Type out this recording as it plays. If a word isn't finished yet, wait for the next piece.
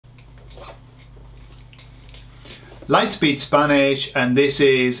LightSpeed Spanish, and this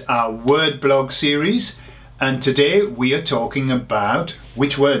is our word blog series. And today we are talking about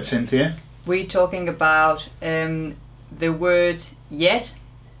which word, Cynthia? We're talking about the words yet,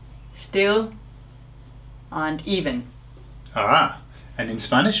 still, and even. Ah, and in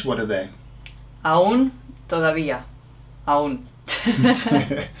Spanish, what are they? Aún, todavía. Aún.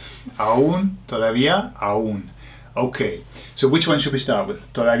 Aún, todavía, aún. Okay, so which one should we start with?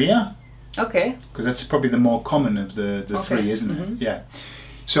 Todavía? Okay. Because that's probably the more common of the Okay. three, isn't it? Yeah.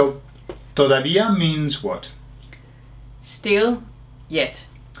 So, todavía means what? Still, yet.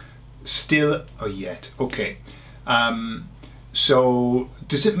 Still or yet. Okay. So,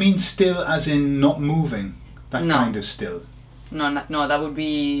 does it mean still as in not moving? That No. kind of still? No, that would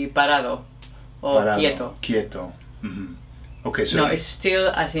be parado or Parado, quieto. Quieto. Okay, so No, it's still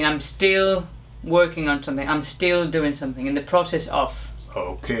as in I'm still working on something. I'm still doing something in the process of.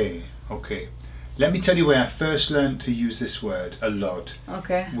 okay. Let me tell you where I first learned to use this word a lot.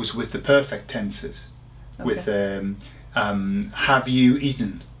 Okay. Was with the perfect tenses. With have you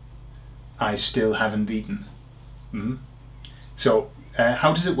eaten? I still haven't eaten. So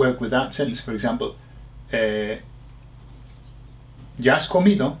how does it work with that sentence? For example, ¿ya has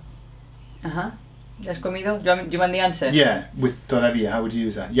comido? ¿Ya has comido? Do you want the answer? Yeah, with todavía, how would you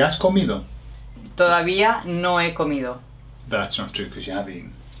use that? ¿Ya has comido? Todavía no he comido. That's not true because you have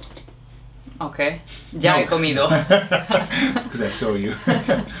eaten. Okay. Ya No. he comido. Because I saw you.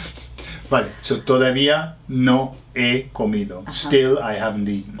 Vale, so todavía no he comido. Still I haven't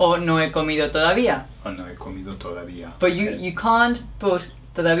eaten. O no he comido todavía. Oh, no he comido todavía. But you can't put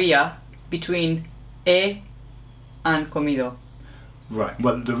todavía between he and comido. Right,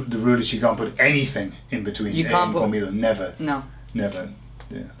 well the rule is you can't put anything in between You e can't and put- comido. Never. No. Never.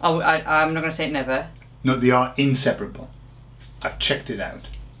 Yeah. I'm not going to say it never. No, they are inseparable. I've checked it out.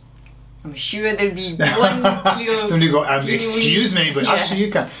 I'm sure there'll be one little... Somebody go, teeny excuse me, but yeah. actually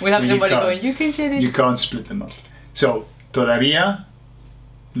you can't. We'll have No, you somebody can't. going, you can say this. You can't split them up. So, todavía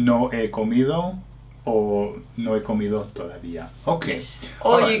no he comido or no he comido todavía. Okay. Yes.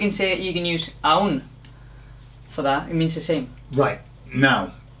 Or Alright. you can use aún for that. It means the same. Right.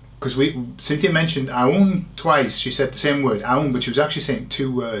 Now, because Cynthia mentioned aún twice, she said the same word, aún, but she was actually saying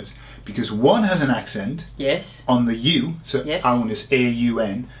two words. Because one has an accent Yes. on the U, so Yes. aún is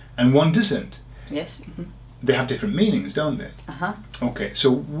A-U-N, and one doesn't. Yes. They have different meanings, don't they? Okay, so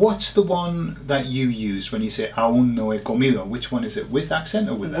what's the one that you used when you say aún no he comido? Which one is it, with accent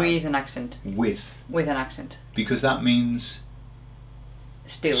or without? With an accent. With. With an accent. Because that means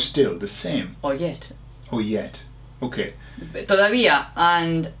Still. still, the same. Or yet. Or yet. Okay. Todavía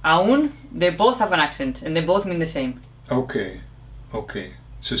and aún, they both have an accent and they both mean the same. Okay. Okay.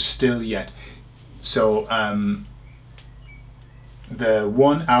 So still yet. So the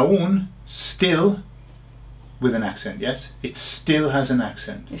one aún, still, with an accent, yes? It still has an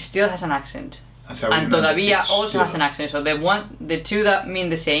accent. It still has an accent. That's how we And remember. todavía It's also has still. an accent. So the two that mean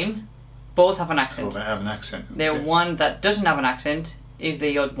the same, both have an Oh, accent. they have an accent. The Okay. one that doesn't have an accent is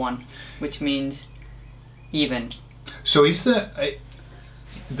the odd one, which means even. So is the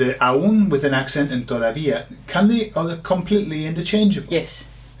aún with an accent and todavía, are they completely interchangeable? Yes.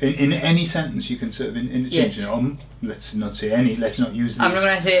 In any sentence you can sort of interchange Yes. it. Let's not say any, let's not use these. I'm not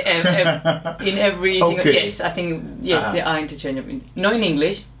going to say in every single... Okay. Yes, I think, yes, they are interchangeable. Not in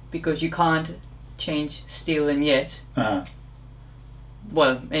English, because you can't change still and yet.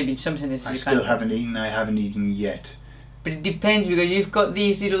 Well, maybe in some sentences I you still can. haven't eaten, I haven't eaten yet. But it depends, because you've got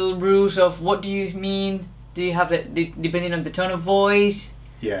these little rules of what do you mean? Do you have depending on the tone of voice?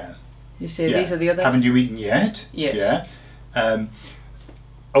 Yeah. You say Yeah. this or the other? Haven't you eaten yet? Yes. Yeah.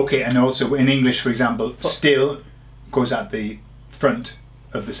 Okay, and also in English, for example, still goes at the front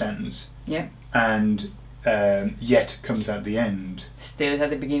of the sentence. Yeah. And yet comes at the end. Still is at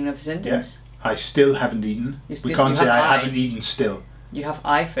the beginning of the sentence. I still haven't eaten. You We can't you say have I haven't eaten still. You have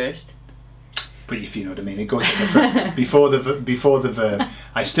I first. But if you know what I mean, it goes at the front before the verb.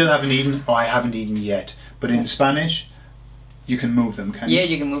 I still haven't eaten, or I haven't eaten yet. But in Spanish, you can move them, can't you? Yeah,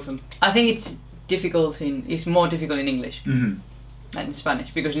 you can move them. I think it's more difficult in English than in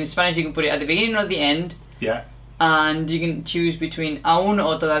Spanish, because in Spanish you can put it at the beginning or at the end. Yeah. And you can choose between aún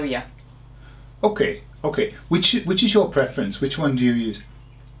or todavía. Okay. Okay. Which is your preference? Which one do you use?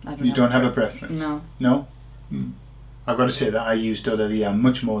 You don't have a preference? No. No? I've got to say that I use todavía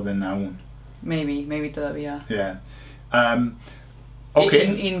much more than aún. Maybe todavía. Yeah.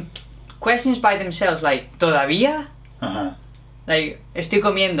 Okay. In questions by themselves, like todavía, like estoy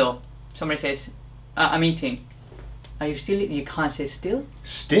comiendo. Somebody says, I'm eating. Are you still? You can't say still.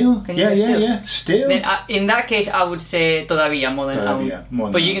 Still? Can you say still? Still. Then in that case, I would say todavía more than Todavía, aún. more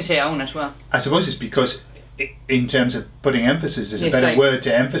than But you aún. can say aún as well. I suppose it's because in terms of putting emphasis, is a Yes, better like, word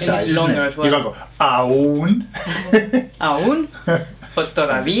to emphasize, it's isn't longer it? as well. You gotta go, aún. Aún. O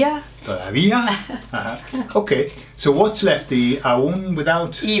todavía. Todavía. Okay, so what's left? The aún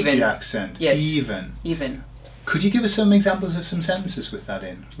without Even. the accent. Yes. Even. Even. Could you give us some examples of some sentences with that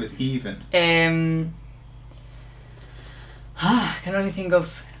in? With even. I can only think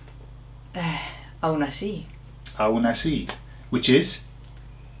of aún así. Aún así. Which is?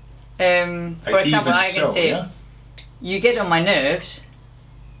 For example, even I can so, say, yeah? you get on my nerves.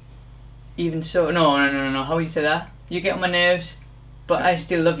 Even so, no. How would you say that? You get on my nerves, but I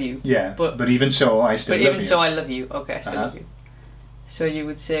still love you. Yeah, But even so, I still love you. But even so, I love you. Okay, I still love you. So you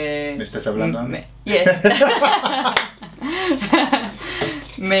would say... ¿Me estás hablando a mí? Yes.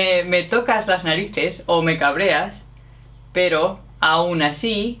 me tocas las narices o me cabreas, pero aún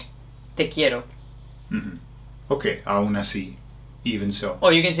así te quiero. Okay, aún así. Even so.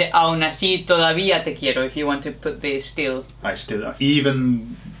 Or you can say aún así todavía te quiero if you want to put the still. I still,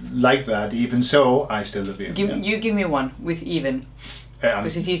 even like that, even so, I still love you. You give me one with even. I'm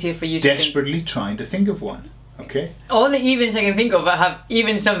Because it's easier for you to desperately trying to think of one. Okay. All the evens I can think of, I have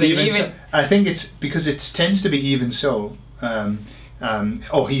even something. Even so, I think it's because it tends to be even so.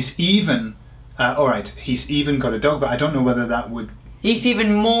 He's even. All right, he's even got a dog, but I don't know whether that would. He's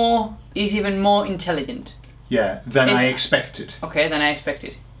even more intelligent. Yeah, than I expected. Okay, than I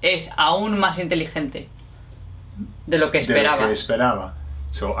expected. Es aún más inteligente de lo que esperaba. De lo que esperaba.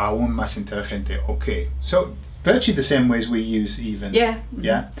 So aún más inteligente. Okay. So virtually the same ways we use even. Yeah.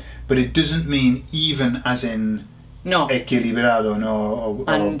 Yeah. But it doesn't mean even as in no equilibrado, no.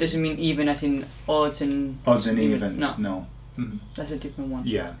 And doesn't mean even as in odds and evens. No. That's a different one.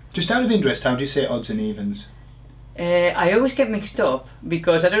 Yeah. Just out of interest, how do you say odds and evens? I always get mixed up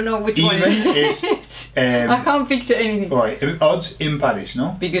because I don't know which one is. I can't picture anything. Alright, odds impares,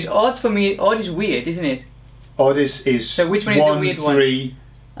 no? Because odds for me, odd is weird, isn't it? Odd is so which one is the weird 3,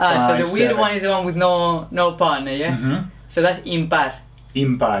 one? 5, so the weird 7. one is the one with no partner, yeah? So that's impar.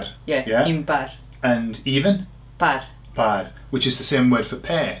 Impar. Yeah, impar. And even? Par. Par, which is the same word for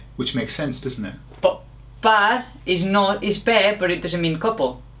pair, which makes sense, doesn't it? But par is pair, but it doesn't mean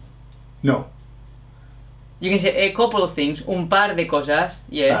couple. No. You can say a couple of things, un par de cosas,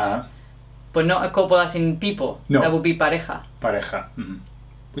 yes, but not a couple as in people. No. That would be pareja. Pareja,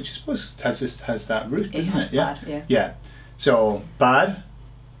 which I suppose has that root, doesn't it? Yeah. Par, yeah. So par,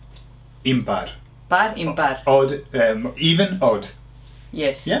 impar. Par, impar. Odd, even, odd.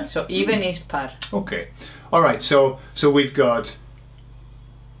 Yes. Yeah. So even is par. Okay. All right. So we've got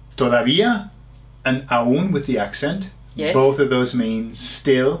todavía and aún with the accent. Yes. Both of those mean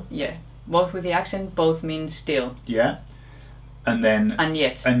still. Yeah. Both with the accent, both mean still. Yeah. And then. And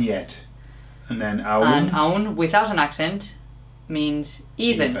yet. And yet. And then aún. And aún without an accent means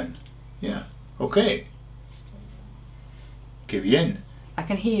even. Yeah. Okay. Qué bien. I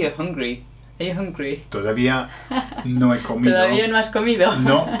can hear you're hungry. Are you hungry? Todavía no he comido. ¿Todavía no has comido?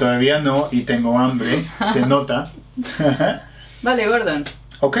 No, todavía no, y tengo hambre. Se nota. Vale, Gordon.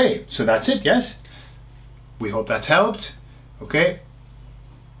 Okay, so that's it, yes? We hope that's helped. Okay.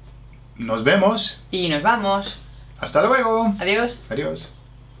 Nos vemos. Y nos vamos. Hasta luego. Adiós. Adiós.